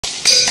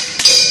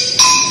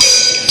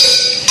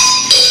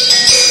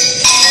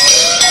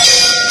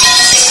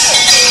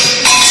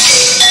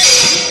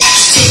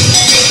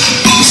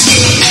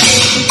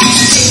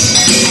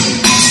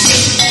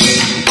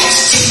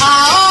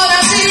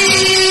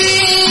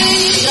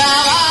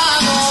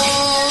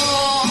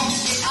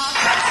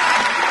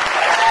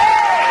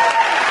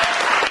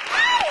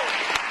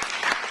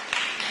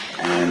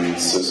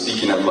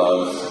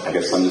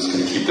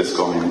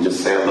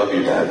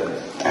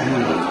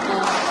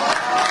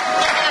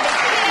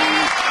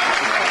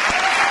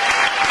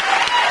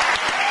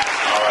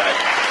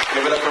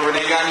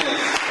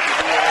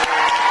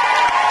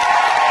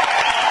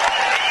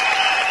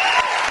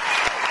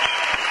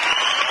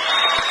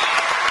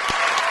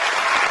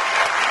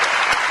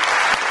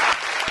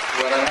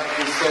what I have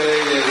to say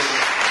is,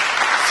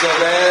 se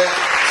ve,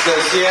 se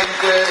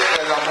siente,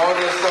 el amor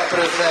está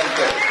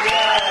presente.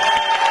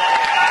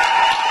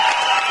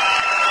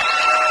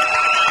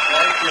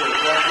 Thank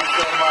you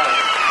so much.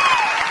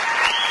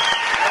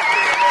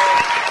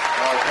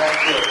 Oh,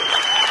 thank you.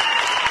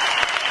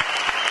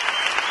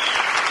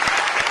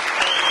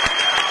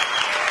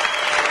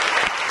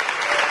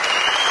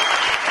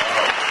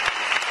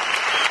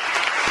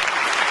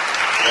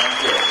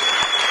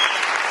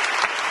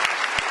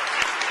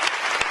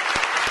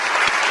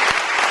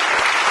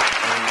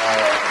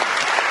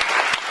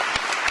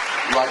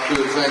 To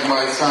thank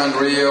my son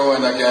Rio,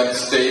 and again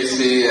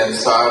Stacy and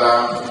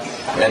Sara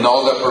and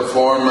all the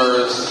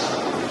performers,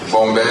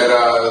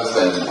 Bomberas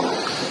and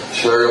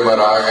Sherry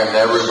Maraga and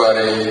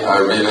everybody. I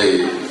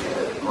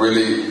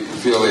really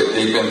feel it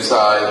deep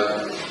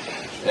inside.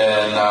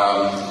 And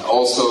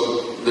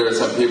also there's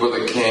some people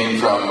that came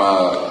from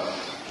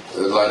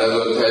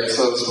Laredo,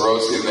 Texas,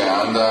 Rosie de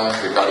Anda,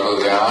 Ricardo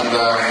de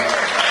Anda,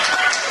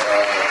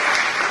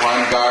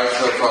 Juan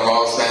Garza from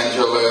Los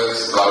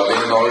Angeles,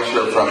 Claudine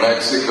Osher from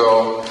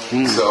Mexico.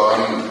 So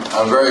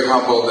I'm very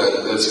humbled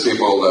that these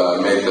people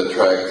made the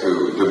trek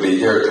to be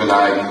here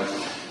tonight.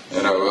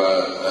 You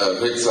know,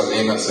 Vic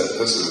Salinas said,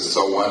 "This is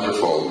so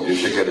wonderful. You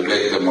should get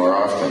evicted more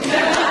often." Just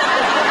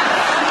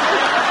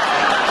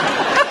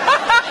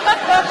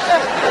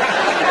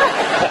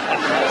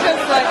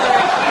like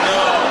that.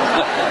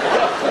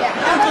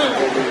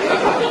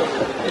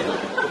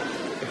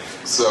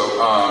 So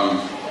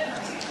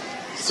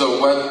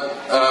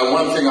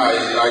one thing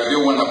I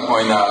do want to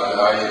point out,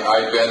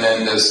 I've been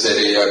in this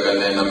city, I've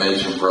been in the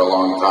mission for a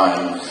long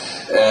time,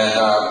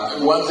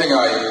 and one thing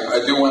I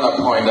do want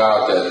to point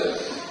out that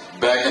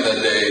back in the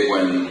day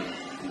when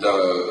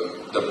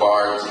the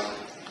BART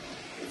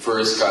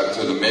first got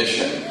to the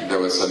mission, there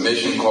was a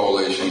mission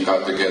coalition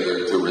got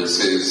together to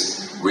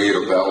resist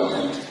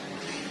redevelopment,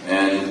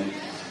 and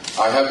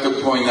I have to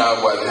point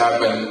out what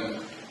happened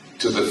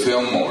to the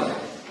Fillmore.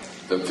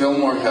 The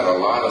Fillmore had a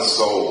lot of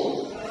soul.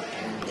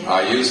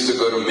 I used to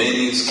go to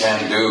Minnie's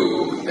Can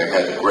Do. They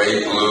had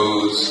great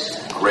blues,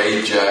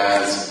 great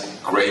jazz,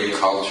 great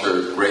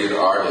culture, great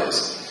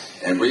artists.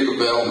 And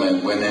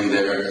redevelopment went in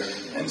there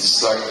and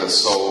sucked the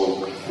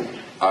soul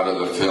out of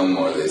the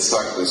Fillmore. They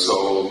sucked the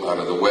soul out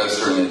of the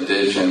Western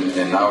Addition,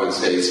 and now it's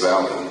Hayes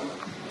Valley.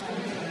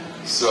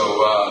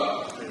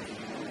 So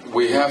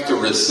we have to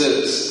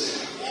resist.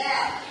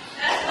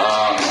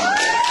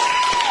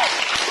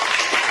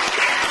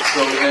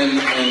 So in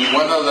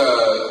one of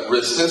the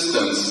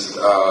resistance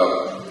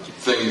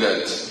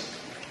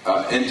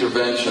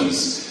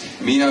interventions,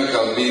 Mia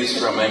Galvis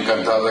from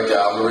Encantada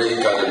Gallery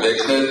got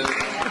evicted.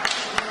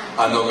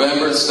 On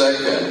November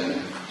 2nd,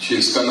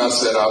 she's going to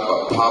set up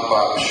a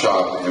pop-up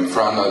shop in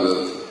front of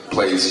the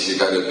place she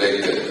got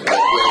evicted. That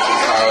place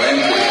is now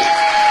empty.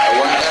 I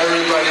want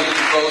everybody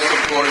to go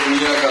support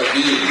Mia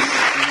Galvis,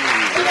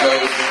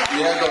 because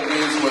Mia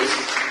Galvis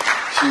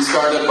she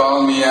started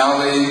Balmy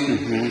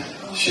Alley.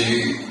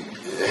 She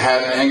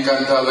had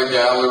Encantada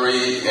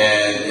Gallery,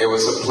 and it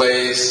was a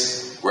place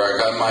where I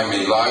got my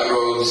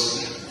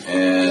milagros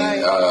and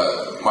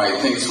my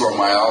things for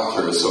my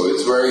altar. So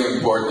it's very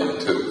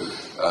important to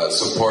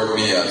support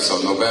Mia.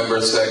 So November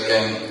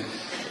 2nd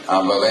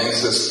on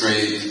Valencia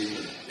Street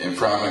in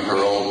front of her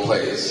old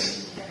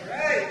place.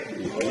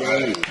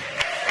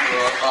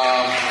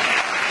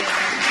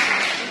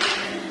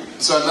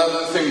 So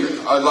another thing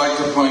I'd like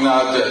to point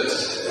out that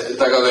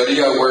the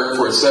Galleria worked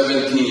for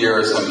 17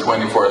 years on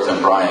 24th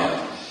and Bryant.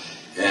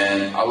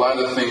 And a lot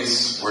of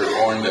things were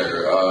born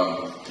there.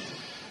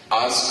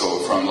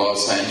 Asco from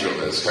Los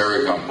Angeles,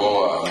 Harry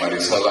Gamboa,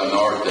 Marisela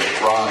Norte,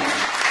 Frank.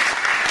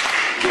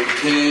 They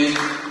came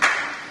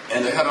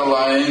and they had a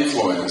lot of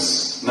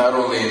influence, not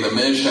only in the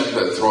mission,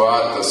 but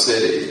throughout the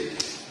city.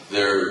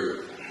 Their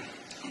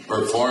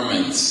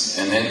performance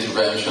and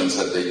interventions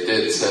that they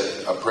did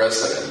set a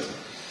precedent.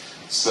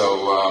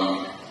 So,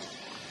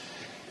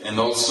 and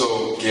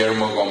also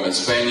Guillermo Gomez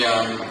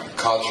Peña,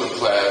 Culture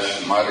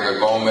Clash, Marga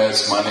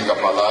Gomez, Monica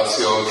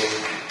Palacios,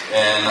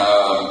 and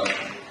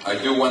I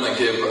do want to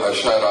give a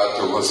shout out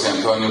to Jose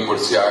Antonio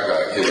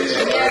Burciaga. He was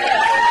a very important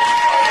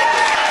part of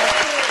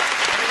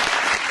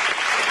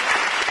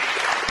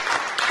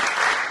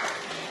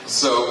it.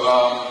 So,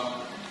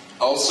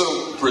 also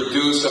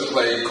produced a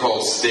play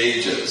called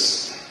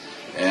Stages,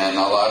 and a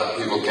lot of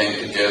people came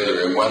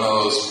together, and one of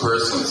those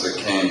persons that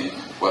came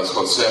was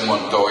Jose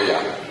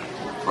Montoya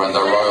from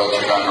the Royal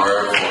Chicano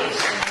Air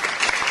Force.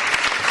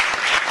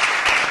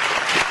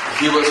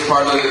 He was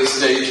part of the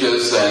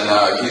Stages, and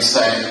he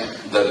sang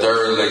The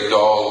Derelict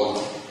Dog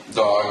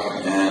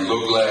and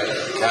Lugleg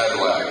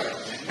Cadillac.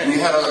 And he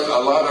had a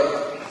lot of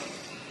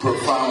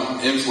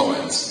profound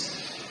influence.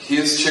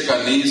 His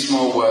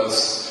Chicanismo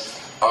was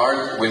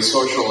art with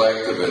social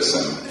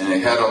activism, and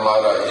it had a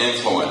lot of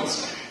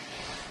influence.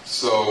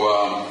 So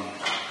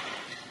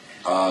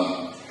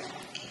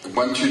I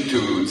want you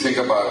to think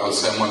about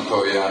Jose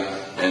Montoya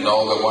and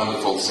all the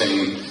wonderful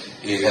things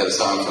he has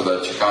done for the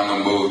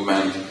Chicano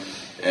movement.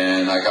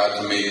 And I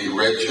got to meet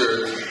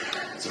Richard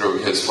through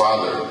his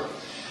father.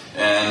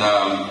 And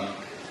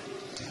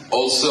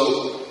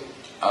also,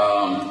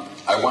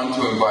 I want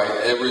to invite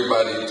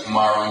everybody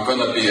tomorrow. I'm going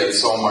to be at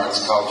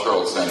Solmart's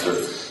Cultural Center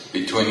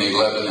between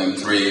 11 and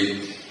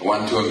 3. I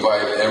want to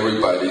invite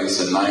everybody. It's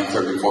at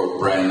 934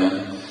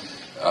 Brandon.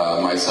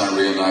 My son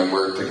Rhea and I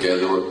work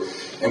together.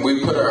 And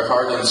we put our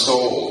heart and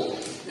soul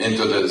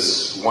into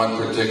this one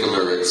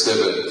particular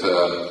exhibit,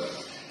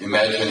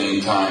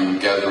 Imagining Time,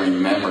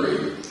 Gathering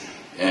Memory.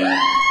 And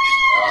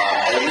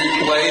every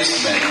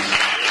placement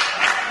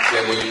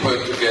that we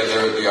put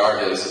together, the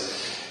artists,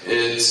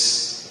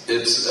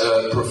 it's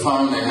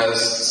profound, it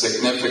has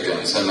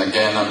significance. And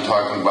again, I'm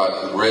talking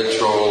about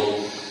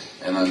ritual,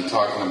 and I'm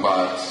talking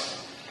about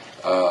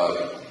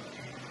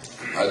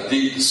a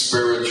deep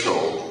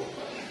spiritual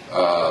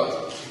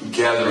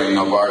gathering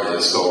of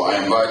artists. So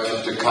I invite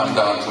you to come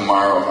down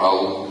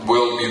tomorrow.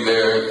 We'll be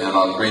there, and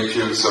I'll greet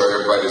you, so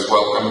everybody's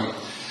welcome.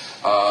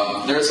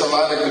 There's a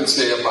lot I could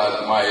say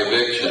about my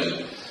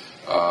eviction.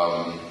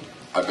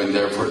 I've been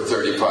there for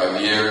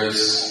 35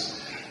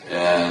 years,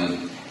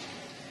 and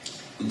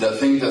the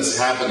thing that's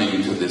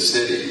happening to the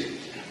city,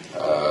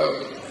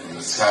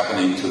 it's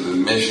happening to the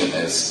mission,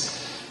 is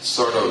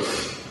sort of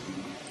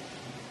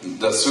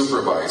the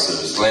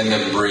supervisors,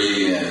 Lyndon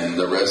Bree and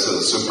the rest of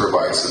the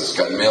supervisors,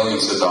 got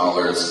millions of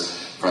dollars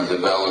from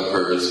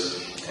developers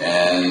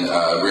and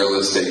real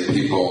estate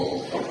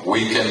people,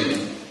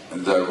 weaken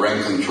the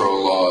rent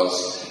control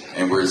laws,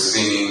 and we're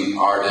seeing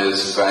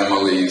artists,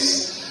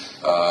 families,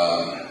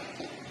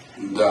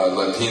 the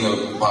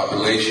Latino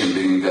population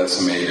being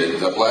decimated,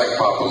 the black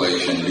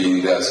population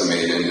being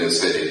decimated in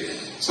this city.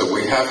 So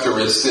we have to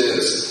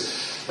resist.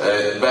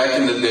 Back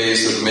in the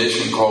days of the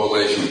Mission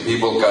Coalition,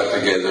 people got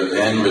together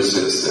and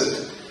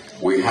resisted.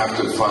 We have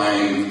to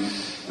find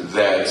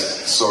that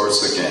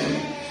source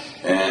again.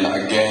 And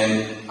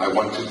again, I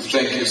want to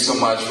thank you so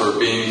much for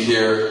being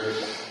here.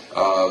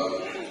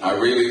 I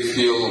really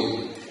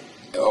feel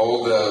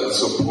all the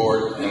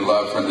support and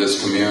love from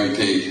this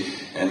community,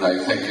 and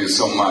I thank you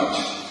so much.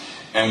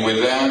 And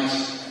with that,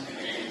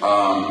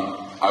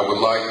 I would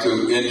like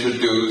to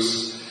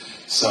introduce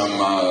some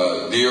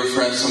dear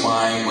friends of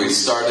mine. We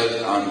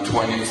started on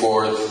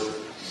 24th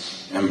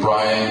and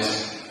Bryant,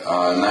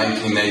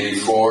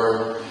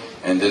 1984,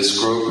 and this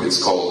group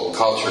is called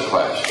Culture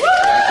Clash.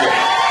 Thank you.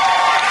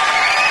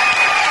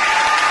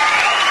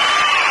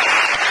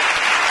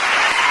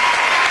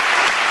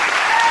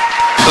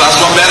 Las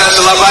Bomberas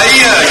de la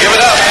Bahía, give it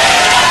up.